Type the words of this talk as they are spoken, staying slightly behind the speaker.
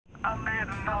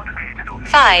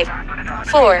5,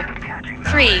 4,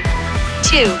 3,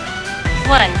 2,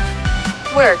 1.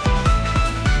 Work.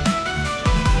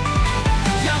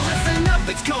 Yo, listen up,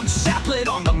 it's Coach CHAPLET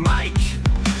on the mic.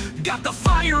 Got the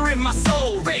fire in my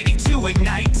soul, ready to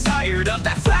ignite. Tired of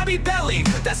that flabby belly,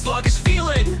 that sluggish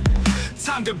feeling.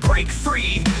 Time to break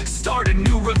free, start a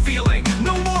new revealing.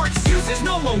 No more excuses,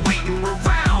 no more waiting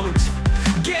around.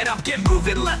 Get up, get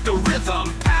moving, let the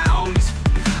rhythm pound.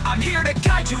 I'm here to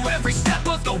guide you every step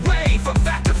of the way, from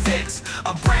fact to fit,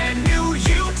 a brand new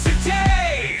you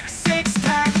today.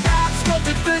 Six-pack abs,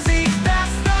 sculpted physique,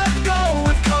 that's the goal.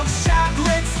 With Coach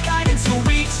CHAPLET's guidance to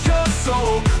reach your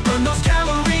soul. Burn those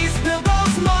calories, build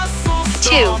those muscles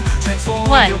strong. 2,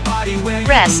 1,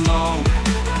 rest.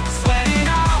 Sweating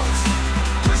out,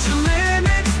 push your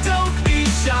limits, don't be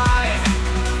shy.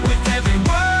 With every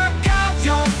workout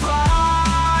you'll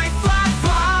fly, fly,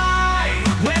 fly.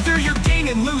 Whether you're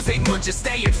gaining, losing, or just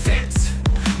staying fit,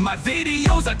 my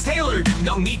videos are tailored,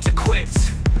 no need to quit.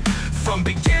 From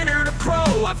beginner to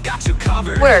pro, I've got you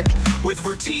covered. Work. With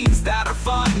routines that are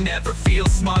fun, never feel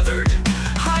smothered.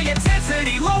 High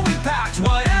intensity, low impact,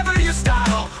 whatever your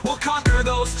style. We'll conquer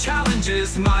those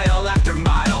challenges mile after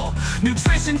mile.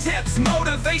 Nutrition tips,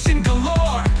 motivation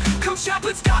galore. Coach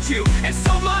CHAPLET's got you, and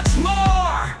so much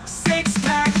more.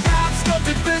 Six-pack abs,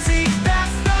 sculpted physique,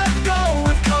 that's the goal.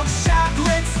 With Coach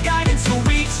CHAPLET's guidance to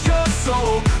reach your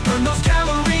soul. Burn those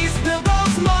calories, build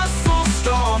those muscles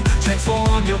strong.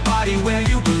 Transform your body where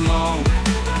you belong.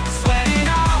 Sweating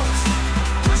out,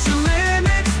 push your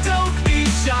limits, don't be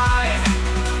shy.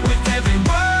 With every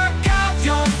workout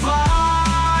you'll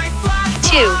fly, fly,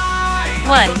 fly. 2,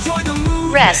 1, So join the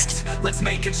movement. rest. Let's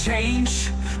make a change.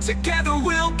 Together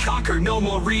we'll conquer, no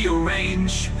more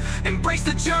rearrange. Embrace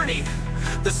the journey,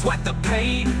 the sweat, the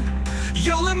pain.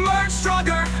 You'll emerge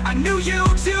stronger, I knew you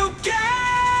today.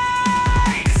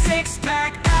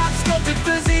 Six-pack abs, sculpted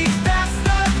physique, that's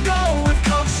the goal. With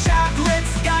Coach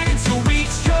CHAPLET's guidance to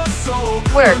reach your soul.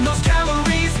 Work. Burn those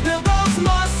calories, build those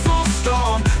muscles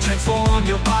strong. Transform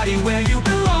your body where you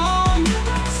belong.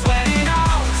 Sweating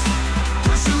out,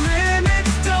 push your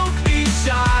limits, don't be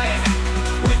shy.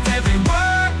 With every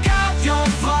workout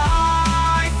you'll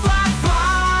fly, fly,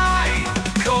 fly.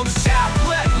 Coach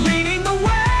CHAPLET leading the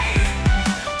way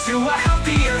to a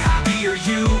healthier, happier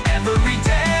you every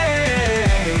day.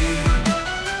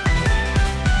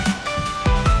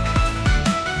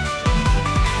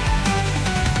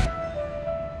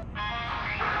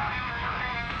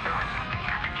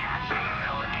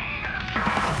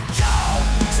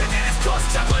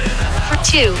 For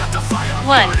 2,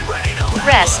 1,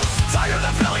 rest. Tired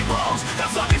of belly blows,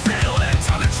 that's what we feeling.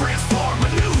 Time to transform, a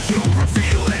new you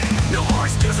revealing. No more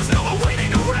excuses, no more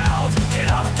waiting around.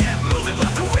 Get up, get moving,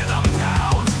 let the rhythm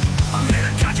pound. I'm here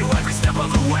to guide you every step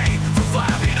of the way. From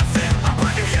flabby to fit, I'm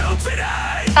bringing you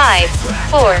today. 5,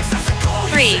 4,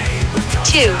 3,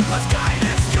 2,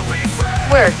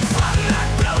 work.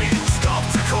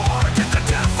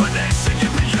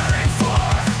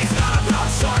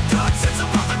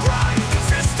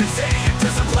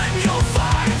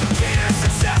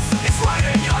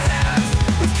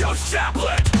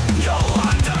 CHAPLET, you'll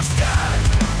understand.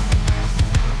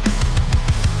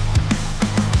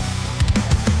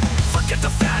 Forget the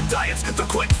fad diets, the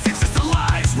quick fixes, the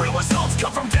lies. Real results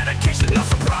come from dedication, no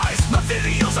surprise. My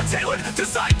videos are tailored,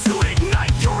 designed to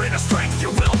ignite your inner strength,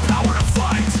 your willpower to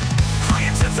fight. High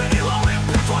intensity, low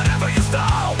impact, whatever your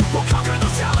style. We'll conquer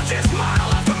those challenges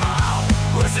mile after mile.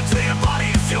 Listen to your body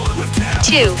and fuel it with care.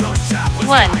 2,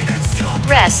 1,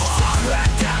 rest.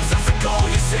 That's the goal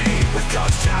you see. With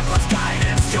Coach CHAPLET's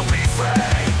guidance, you'll be free.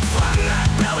 Flatten that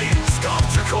belly,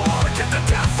 sculpt your core. Get the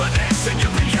definition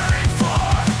you've been yearning for.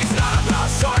 It's not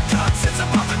about shortcuts, it's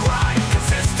about the grind.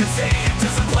 Consistency and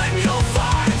discipline you'll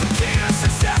find. The key to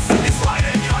success is right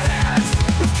in your hands.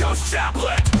 With Coach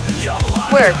CHAPLET, you'll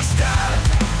Work. understand.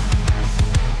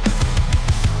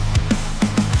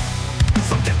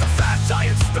 Forget the fat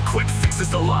diets, the quick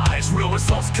fixes, the lies. Real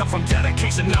results come from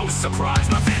dedication, no surprise.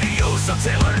 My videos are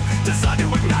tailored, designed to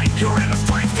ignite your inner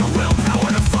strength, your willpower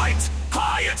to fight.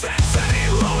 High intensity,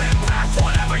 low impact,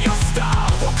 whatever your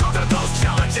style. We'll conquer those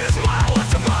challenges mile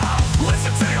after mile.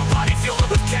 Listen to your body, fuel it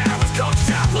with care. With Coach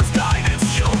CHAPLET's guidance,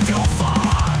 you'll go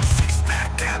far.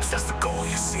 Six-pack abs, that's the goal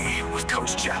you see. With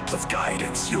Coach CHAPLET's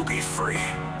guidance, you'll be free.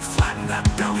 Flatten that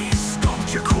belly,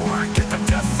 sculpt your core. Get the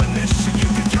definition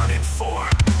you've been yearning for.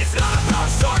 It's not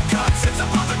about shortcuts, it's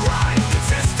about the grind.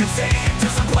 Consistency and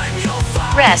discipline you'll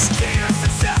find. Rest.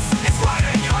 Success is right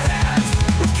in your hands.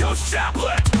 With Coach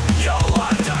CHAPLET, you'll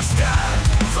understand.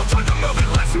 So time to move it,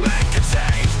 let's make a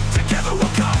change. Together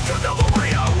we'll conquer, no more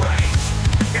rearrange.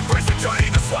 Embrace the journey,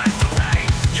 the sweat, the pain.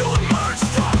 You'll emerge.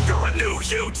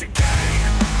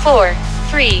 4,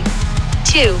 3,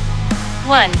 2,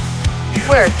 1.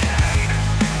 Work.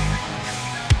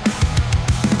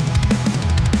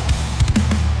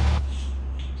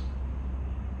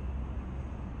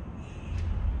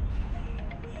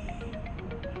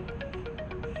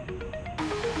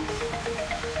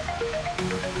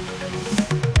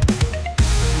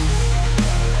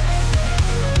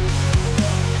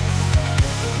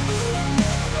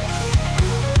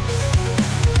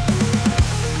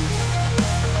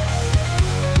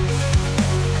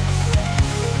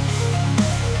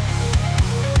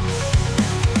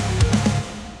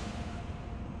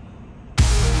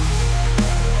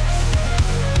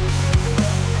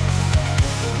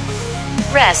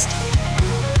 Rest.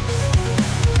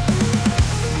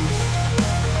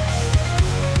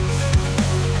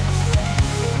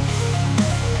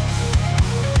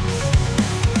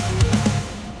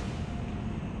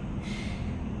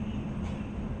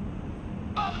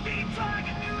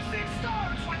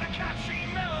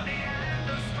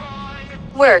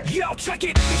 Work. Yo, check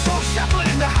it, it's all CHAPLET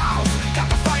in the house. Got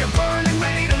the fire burning,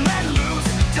 ready to let loose.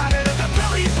 Tired of the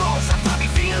belly balls, I might be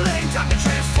feeling. Time to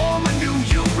transform a new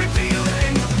you,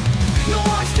 revealing. No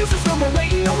more excuses, no more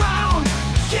waiting around.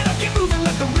 Get up, get moving,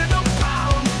 let the rhythm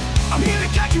pound. I'm here to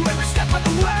guide you every step of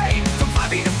the way. From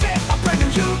 5 to 5, I'm brand new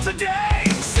you today.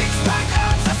 Six-pack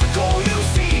abs, that's the goal you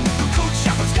see. The coach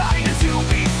CHAPLET's guidance, you'll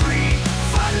be free.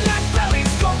 Fun like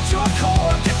bellies, go to your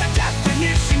core. Get the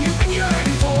definition you've been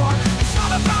yearning for. It's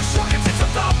not about shortcuts, it's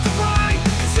about the grind.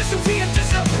 Consistency and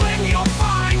discipline, you'll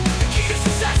find. The key to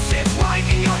success is right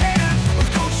in your hand. With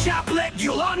Coach CHAPLET,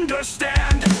 you'll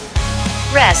understand.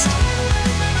 Rest.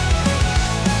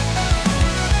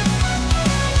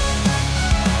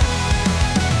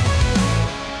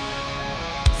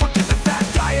 Forget the fat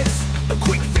diets, the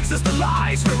quick fixes, the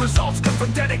lies. Where results come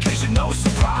from dedication, no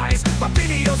surprise. My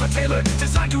videos are tailored,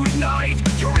 designed to ignite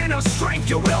your inner strength,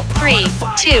 your willpower. 3, to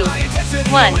fight. 2, My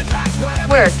intensity 1. will impact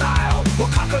whatever Work. style. We'll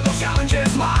conquer those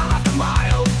challenges mile after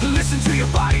mile. Listen to your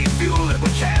body, fuel it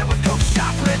with care. With Coach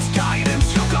CHAPLET's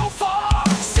guidance, you'll go far.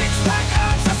 Six-pack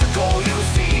abs, that's the goal you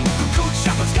see. With Coach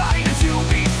CHAPLET's guidance, you'll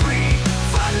be free.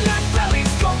 Fun like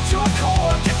bellies, go to your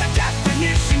core. Get the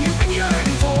definition you've been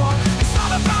yearning for. It's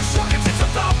not about shortcuts, it's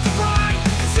about the grind.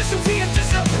 Consistency and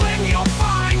discipline, you'll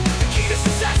find. The key to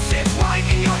success is right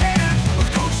in your hand. With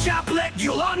Coach CHAPLET,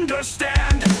 you'll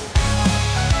understand.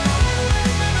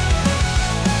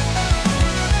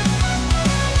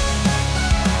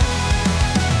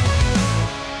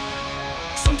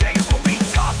 Some days will be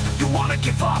tough, you wanna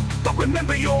give up, but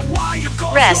remember your why, your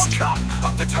goal, Rest. your cup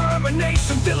of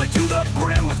determination, fill it to the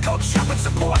brim. With Coach CHAPLET's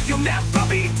support, you'll never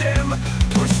be dim.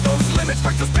 Push those limits,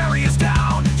 break those barriers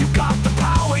down. You got the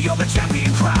power, you're the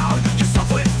champion crown.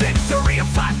 Yourself with victory, a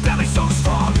flat belly so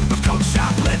strong. With Coach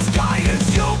CHAPLET's guidance,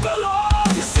 you belong.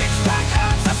 Your six-pack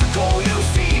abs, that's the goal you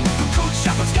see. With Coach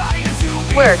CHAPLET's guidance, you'll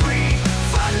be Work. free.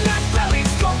 Fun like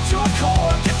bellies, go to your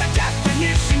core. Get the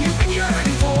definition you've been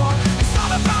yearning for. It's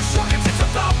not about shortcuts, it's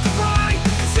about the grind.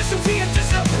 Consistency and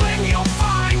discipline, you'll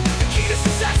find. The key to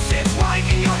success is right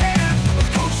in your hand. With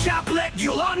Coach CHAPLET,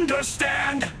 you'll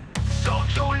understand. Don't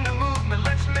join the movement,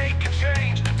 let's make a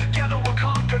change. Together we'll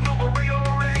conquer, no more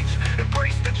rearrange.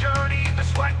 Embrace the journey, the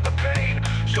sweat, the pain.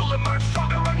 You'll emerge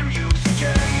stronger under use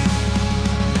again.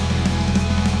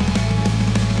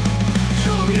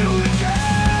 You'll be new again.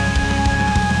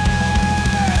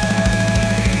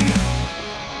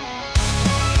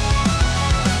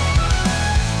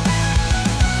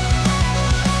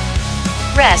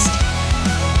 Rest.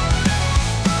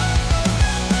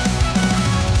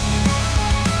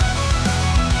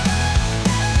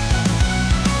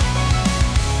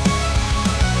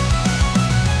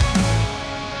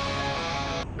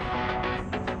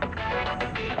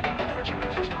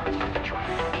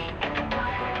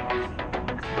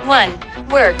 One.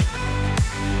 Work.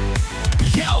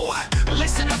 Yo,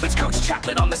 listen up, it's Coach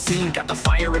CHAPLET on the scene. Got the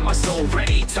fire in my soul,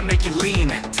 ready to make you lean.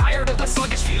 Tired of the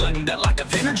sluggish feeling, that lack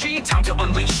of energy? Time to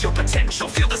unleash your potential,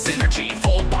 feel the synergy.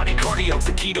 Full body cardio's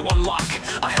the key to unlock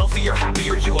a healthier,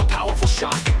 happier you, a powerful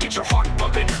shock. Get your heart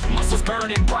bumping, muscles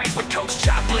burning bright. With Coach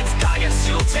CHAPLET's guidance,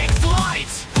 you'll take flight.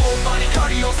 Full body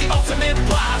cardio's the ultimate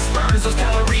blast. Burns those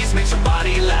calories, makes your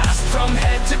body last. From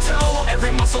head to toe,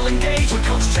 every muscle engaged. With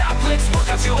Coach CHAPLET's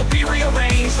workouts, you'll be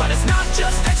rearranged. But it's not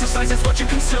just exercise, it's what you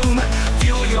consume.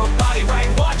 Fuel your body right,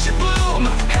 watch it bloom.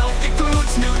 Healthy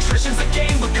foods, nutrition's the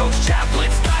game. With Coach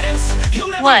CHAPLET's guidance, you'll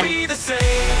never 1. be the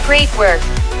same. Great work.